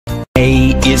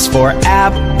A is for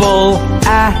apple,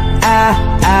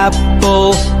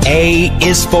 apple. A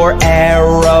is for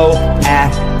arrow,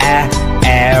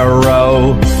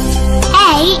 arrow.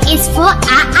 A is for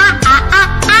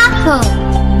apple.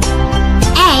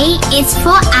 A is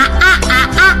for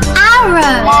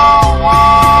arrow.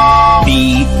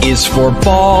 B is for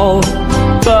ball,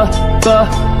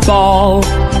 ball.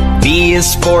 B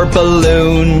is for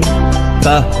balloon,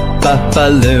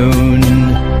 balloon.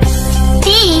 B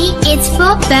is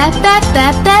for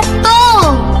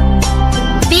ball.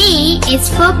 B is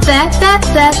for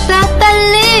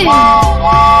balloon.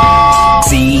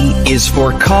 C is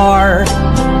for car,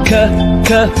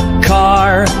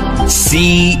 car.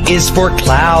 C is for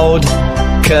cloud,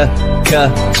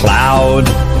 cloud.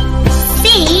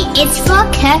 C is for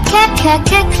cloud.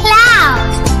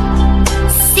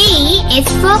 C is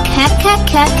for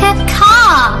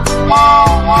car.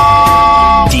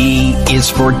 D is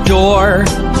for door,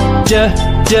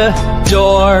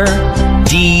 door.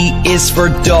 D is for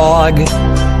dog,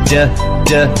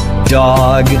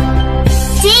 dog.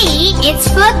 D is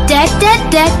for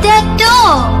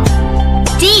door.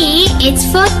 D is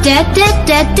for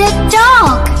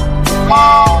dog.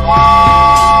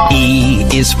 E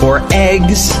is for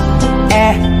eggs,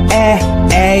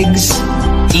 eggs.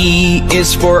 E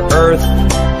is for earth.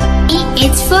 E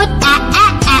is for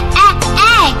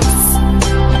eggs.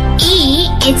 E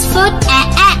is for earth.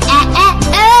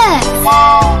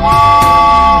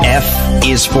 F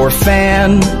is for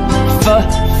fan,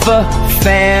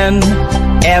 fan.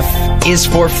 F is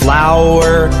for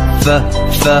flower,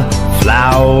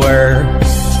 flower.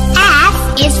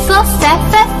 F is for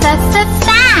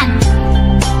fan.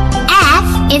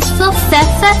 F is for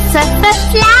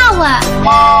flower.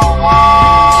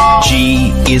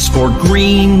 G is for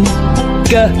green,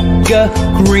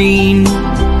 green.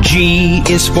 G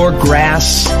is for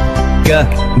grass,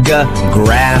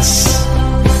 grass.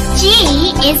 G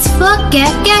is for green.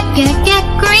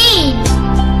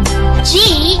 G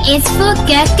is for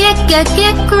grass.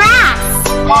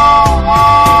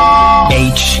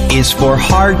 H is for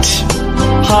heart,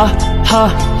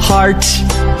 heart.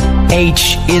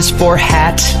 H is for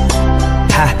hat,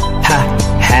 hat.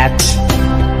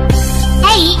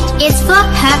 H is for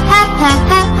heart.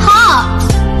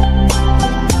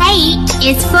 H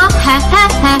is for hat.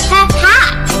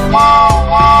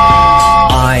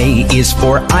 I is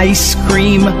for ice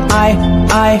cream,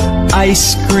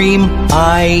 ice cream.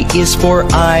 I is for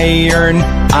iron,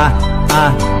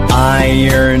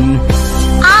 iron.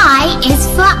 I is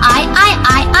for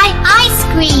ice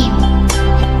cream.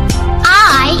 I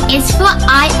is for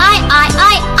iron.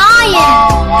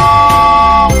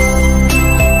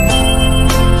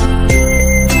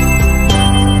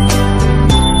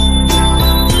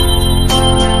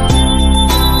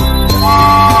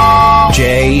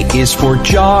 J is for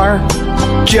jar,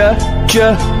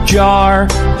 jar.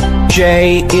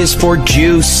 J is for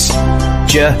juice,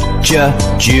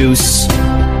 juice.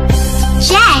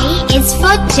 J is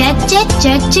for jar.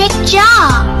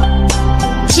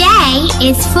 J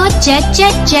is for juice.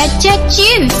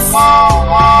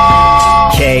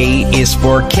 K is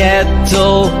for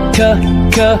kettle,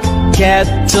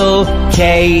 kettle.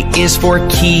 K is for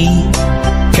key,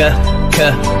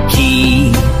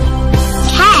 key.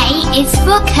 K is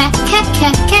for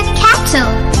kettle.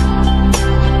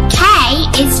 K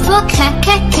is for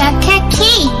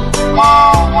key.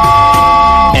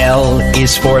 L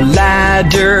is for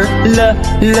ladder,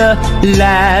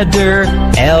 ladder.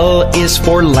 L is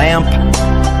for lamp,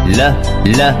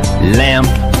 lamp.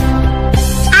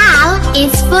 L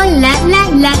is for ladder.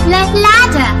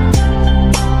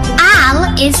 L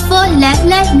is for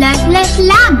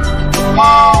lamp.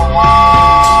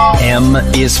 M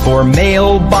is for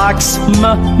mailbox,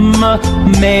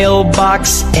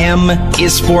 mailbox. M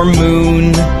is for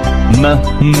moon,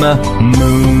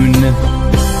 moon.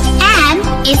 M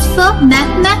is for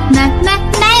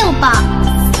mailbox.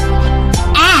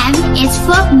 M is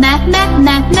for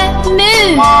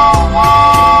moon.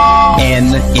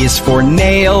 N is for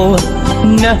nail,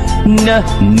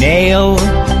 nail.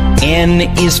 N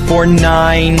is for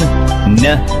nine,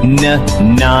 nine.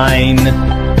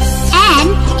 N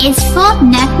is for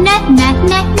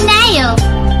nail.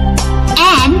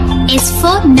 N is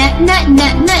for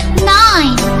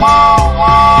nine.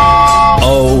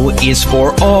 O is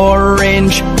for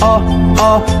orange,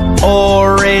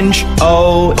 orange.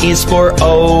 O is for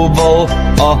oval,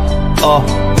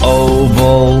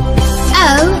 oval. O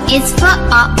is for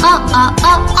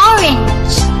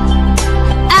orange.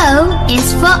 O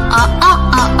is for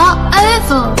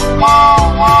oval.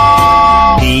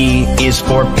 P is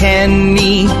for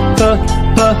penny,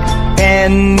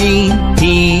 penny.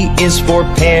 P is for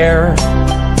pear,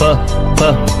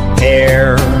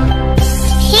 pear.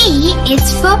 P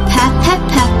is for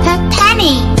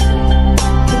penny.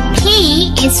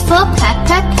 P is for pear.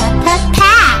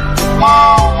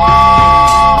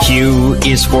 Q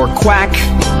is for quack,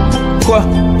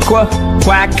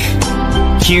 quack.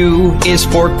 Q is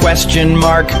for question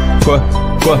mark,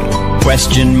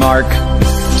 question mark.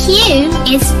 Q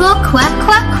is for quack.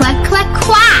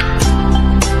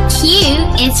 Q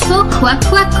is for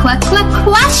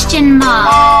question mark.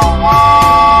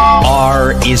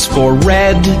 R is for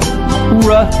red,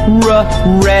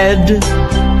 red.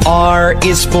 R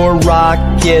is for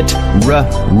rocket,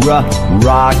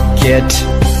 rocket.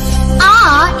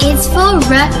 R is for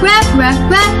red.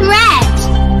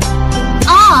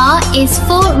 R is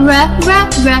for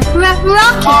rocket.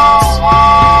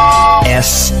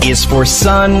 S is for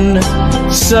sun,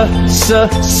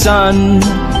 sun.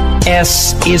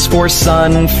 S is for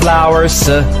sunflower,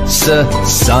 sunflower.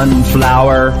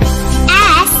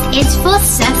 S is for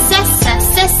sun.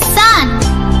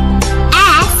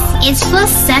 S is for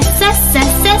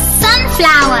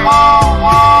sunflower.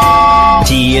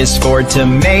 T is for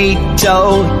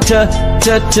tomato,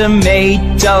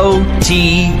 tomato.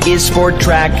 T is for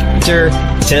tractor,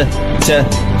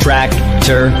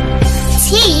 tractor.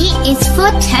 T is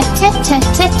for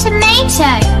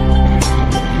tomato.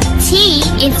 T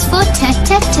is for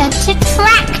tractor.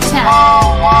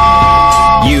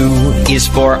 U is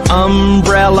for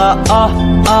umbrella,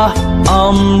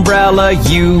 umbrella.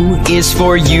 U is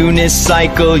for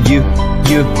unicycle,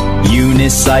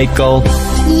 unicycle.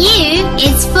 U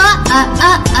is for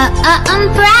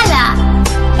umbrella.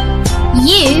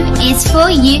 U is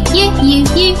for unicycle.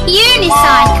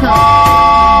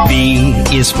 V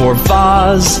is for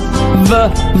vase,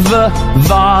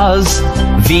 vase.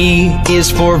 V is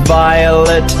for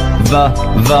violet,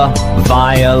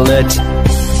 violet.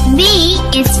 V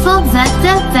is for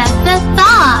vase.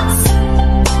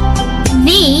 V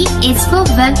is for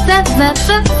violet.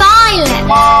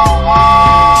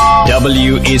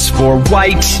 W is for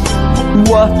white,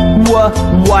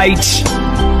 white.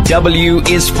 W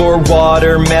is for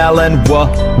watermelon,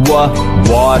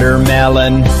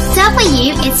 watermelon.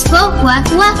 W is for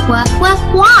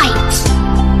white.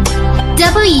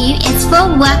 W is for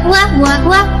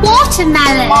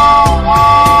watermelon.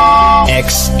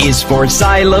 X is for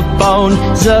xylophone,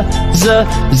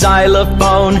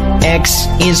 xylophone. X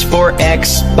is for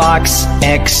Xbox,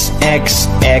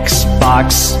 Xbox.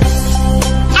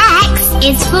 X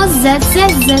is for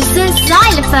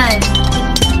xylophone.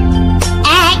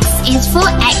 X is for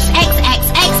Xbox.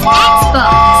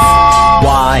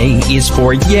 Y is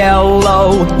for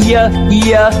yellow,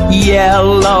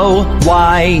 yellow.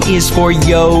 Y is for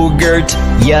yogurt,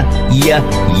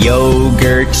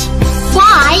 yogurt.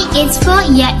 Y is for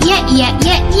yellow.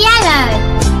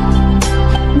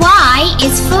 Y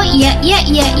is for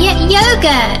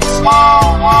yogurt.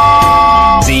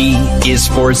 Z is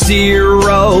for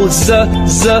zero,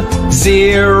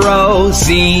 zero.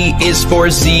 Z is for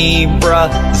zebra,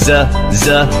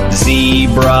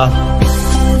 zebra.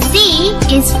 Z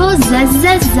is for zero.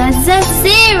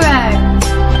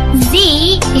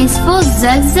 Z is for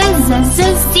zero.